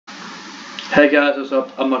Hey guys, what's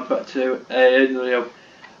up? I'm back to a new video.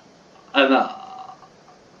 And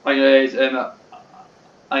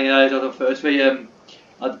firstly,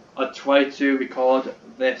 I tried to record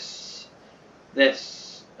this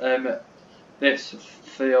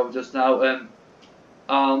video just now. And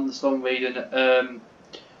for some reason,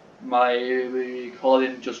 my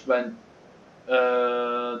recording just went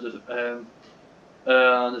just went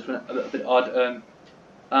a bit odd.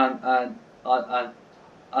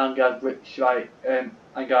 And guys, Rich right,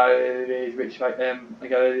 I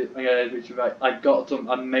got some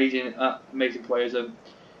amazing players in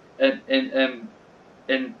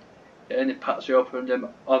the patch I opened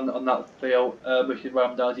on that video, which is where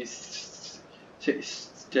I'm down to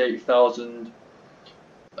 68,000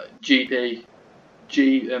 GP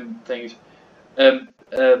things, and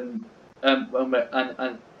as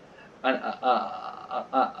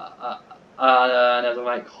I'm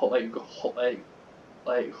like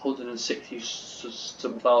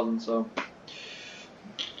 160,000. So,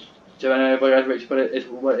 do you know what Rich but it is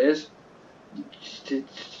what it is? Do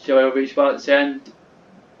you want to reach about at the end?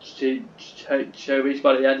 To reach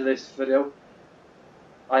about at the end of this video,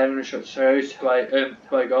 I am going to show you who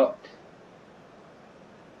I got,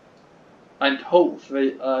 and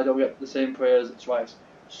hopefully I don't get the same players twice.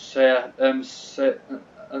 So yeah, and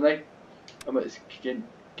let's get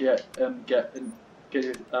yeah,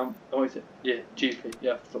 GP,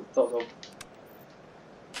 yeah, thought so.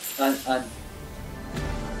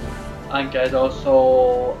 And guys,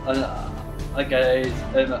 also I guys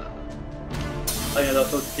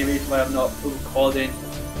also the reason why I'm not recording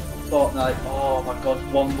Fortnite. Oh my god,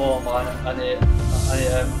 one more man, and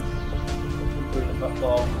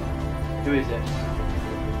who is it?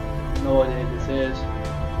 No idea who this is.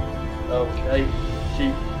 Okay, she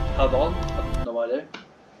held on. I have no idea.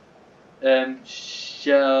 Yeah,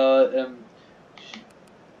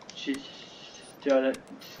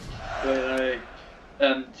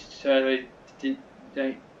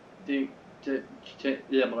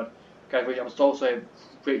 my god. Guys, I'm so sorry,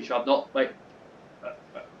 pretty sure I'm not like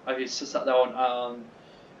I just sat down and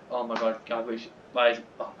oh my god, guys, oh my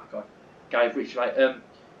god, guys, right,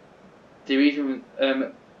 the reason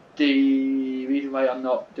why I'm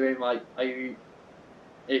not doing like I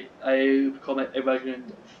become a regular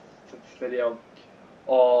video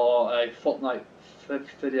or a Fortnite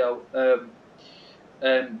video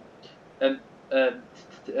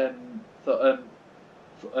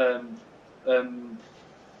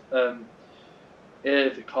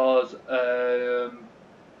is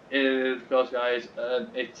because guys,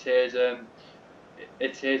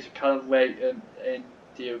 it is kind of late in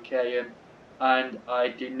the UK, and I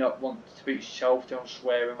did not want to be shouting or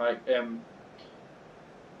swearing like and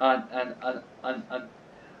I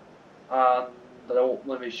don't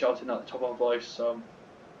want to be shouting at the top of my voice, so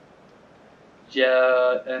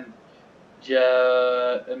yeah,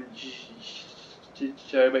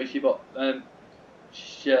 so basically, but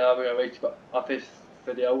yeah, I'm gonna wait about this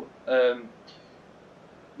video.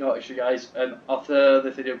 No issue, guys. After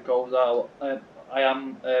the video goes out, I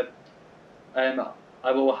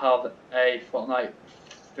will have a Fortnite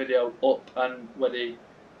video up and ready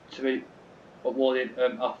to be uploaded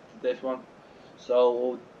after this one.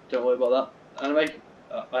 So don't worry about that. Anyway,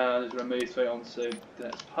 I'm just gonna move straight on to the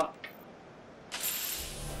next pack,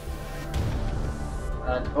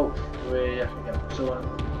 and hopefully I can get someone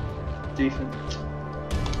decent.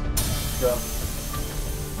 So,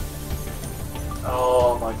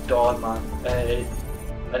 oh my god, man!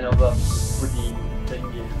 Another bloody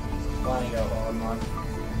thingy flying out on, man.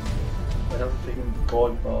 Another freaking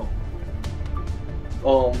god, bro.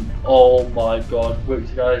 Oh my god,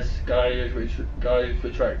 which guys,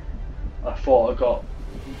 which right? I thought I got,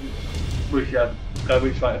 which right?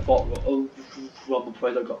 I thought I got. Oh, I'm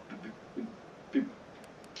afraid I got big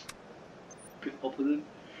opposite,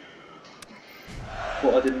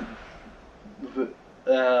 but I didn't.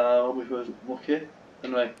 Which was lucky.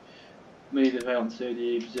 Anyway, moving on to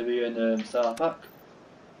the Brazilian starter pack.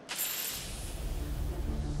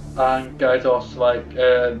 And guys, also like,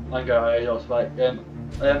 I am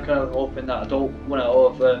kind of hoping that I don't run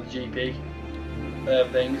out of GP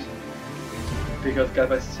things, because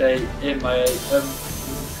guys, I say in my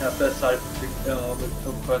first side with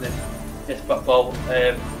some fun in this football,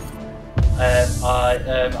 I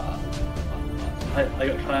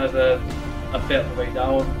got kind of a bit of a way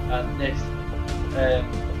down, and this I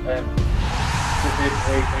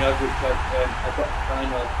got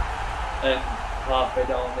kind of halfway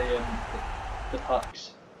down the packs.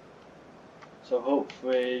 So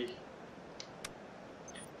hopefully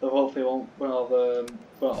we won't run out of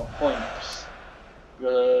points.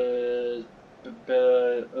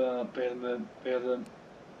 bigger than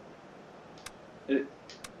it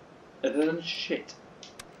isn't shit.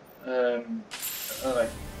 Anyway,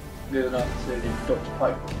 moving on to the Dr.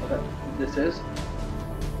 Pipe event this is.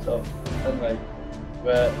 So anyway,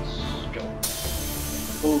 let's go.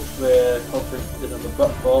 Both confident in the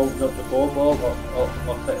back ball, not the ball ball, I'll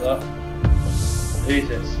take that.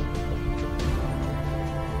 Jesus.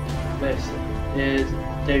 This is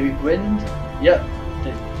David Wind. Yep,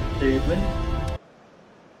 David Wind.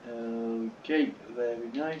 Okay, very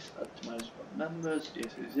nice. Add to my squad members.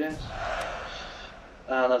 Yes.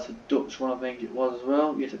 And that's a Dutch one, I think it was as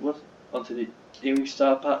well. Yes, it was. Onto the English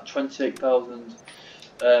Star Pack, 28,000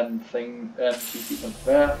 thing, TC points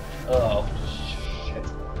there. Oh, shit.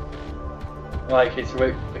 Right, okay, so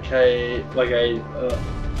wait, okay,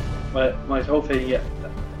 my whole thing, yeah,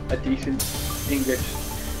 a decent English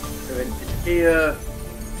in here,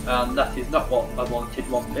 and that is not what I wanted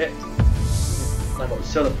one bit. I got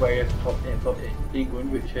celebrated from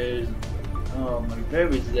England, which is, oh my, where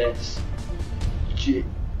is this?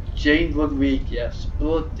 James Rodriguez,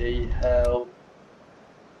 bloody hell.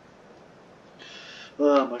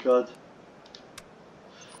 Oh my god.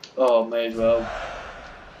 Oh, may as well.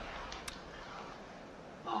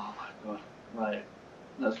 Oh my god. Right.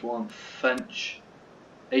 That's one. French.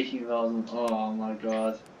 18,000. Oh my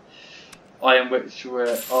god. I am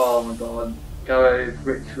Richway. Oh my god. Go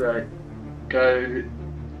Richway. Go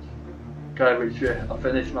Richway. I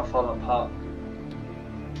finished my final part.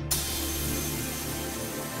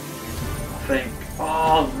 I think.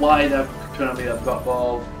 Oh, why they're gonna be a black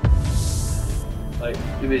ball. Like,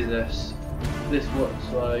 who is this? This looks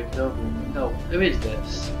like no. Who is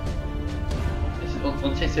this? This is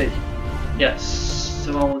on Titty. Yes,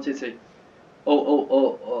 someone on Titty.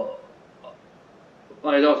 Oh.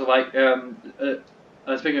 I also like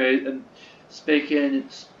speaking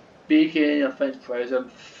of French players.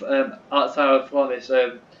 Outside of Flores,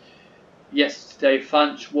 yesterday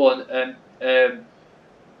France won the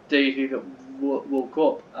World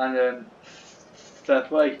Cup, and fair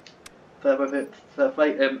play. I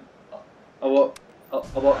watched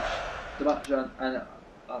the match and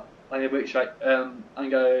I reached like I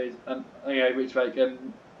reached like it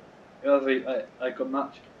was a good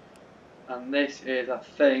match, and this is I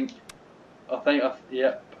think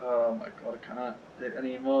yep. Oh my god, I can't do it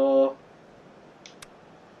anymore.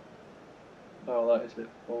 Oh, that is a bit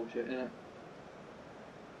bullshit, isn't it?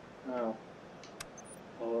 Oh,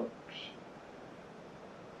 looks.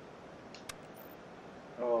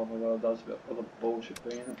 Oh my god, that's a bit of a bullshit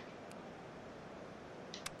thing, isn't it?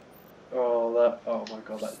 Oh, oh my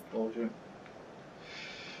god, that's bullshit.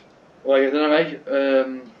 Well, anyway,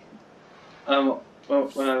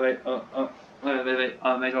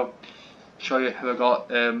 I may as well show you who I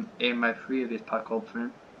got in my previous pack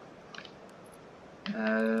opening.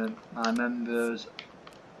 My members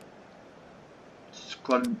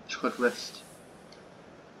squad list.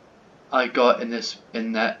 I got in my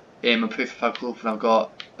previous pack opening. I've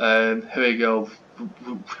got here we go.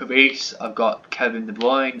 Reese, I've got Kevin De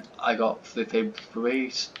Bruyne, I got Felipe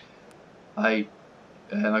Reese, I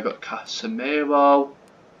got Casemiro,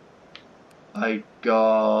 I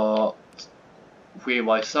got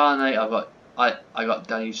Leroy Sané, I got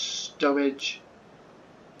Danny Sturridge,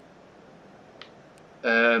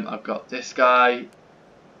 I've got this guy,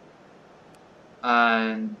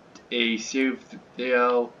 and a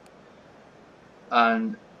Silvio,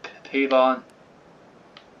 and Pivon.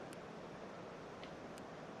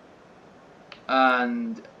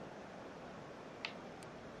 And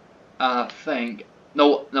I think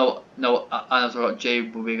no, and I also got Jay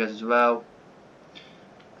Rodriguez as well,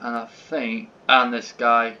 and I think this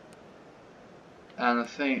guy, and I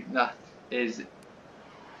think that is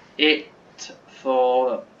it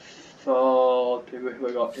for people who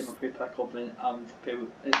I got in my pre-pack opening and for people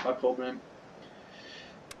in pack opening.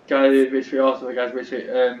 Guys, basically also guys,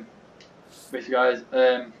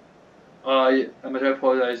 I do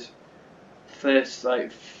apologise for this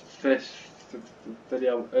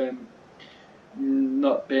video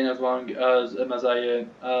not being as long as I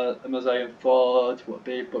thought it would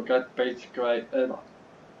be, but guys, basically to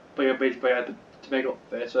make up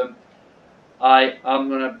for this, I am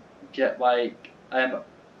gonna get like I am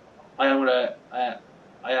gonna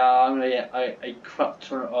get a crap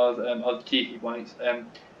ton of GP points and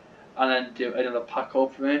then do another pack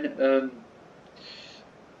opening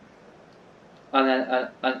and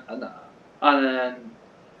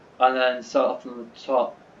then start off from the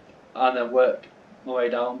top and then work my way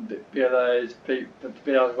down because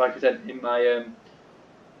like I said in my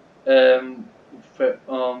I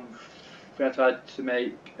tried to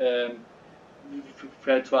make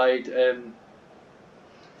I tried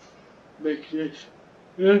making this,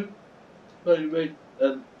 yeah,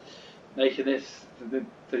 making this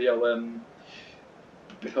video,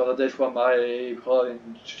 because of this one my recording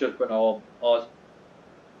just went all odd,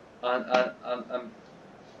 and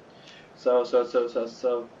so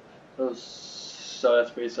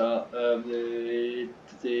let's restart the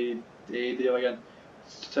video again.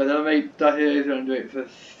 So then mate, that here is going to do it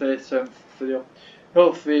for this video.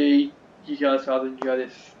 Hopefully you guys have enjoyed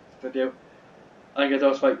this video. I guess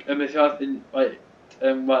also like if you have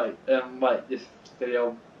like this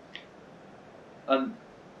video and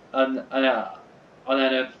and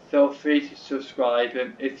then feel free to subscribe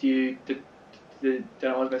if you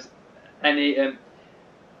don't want to miss any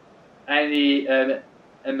any um,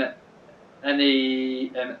 um,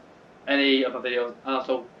 any of my videos, and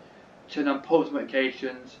also turn on post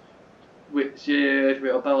notifications, which is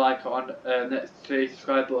with a bell icon next to the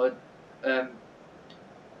subscribe button, and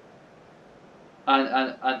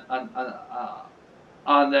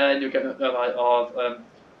then you'll get notified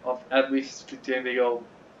of every stream video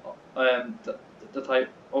that I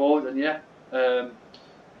upload, and yeah, and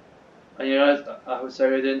you guys, I will see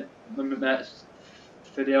you in the next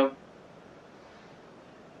video.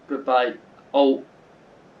 Goodbye. Oh,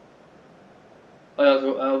 I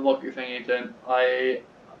also what you thinking? I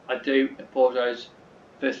do apologise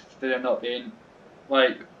for this video not being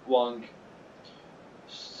like long.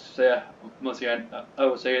 So yeah, once again, I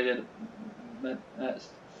will see you in the next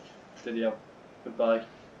video.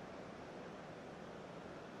 Goodbye.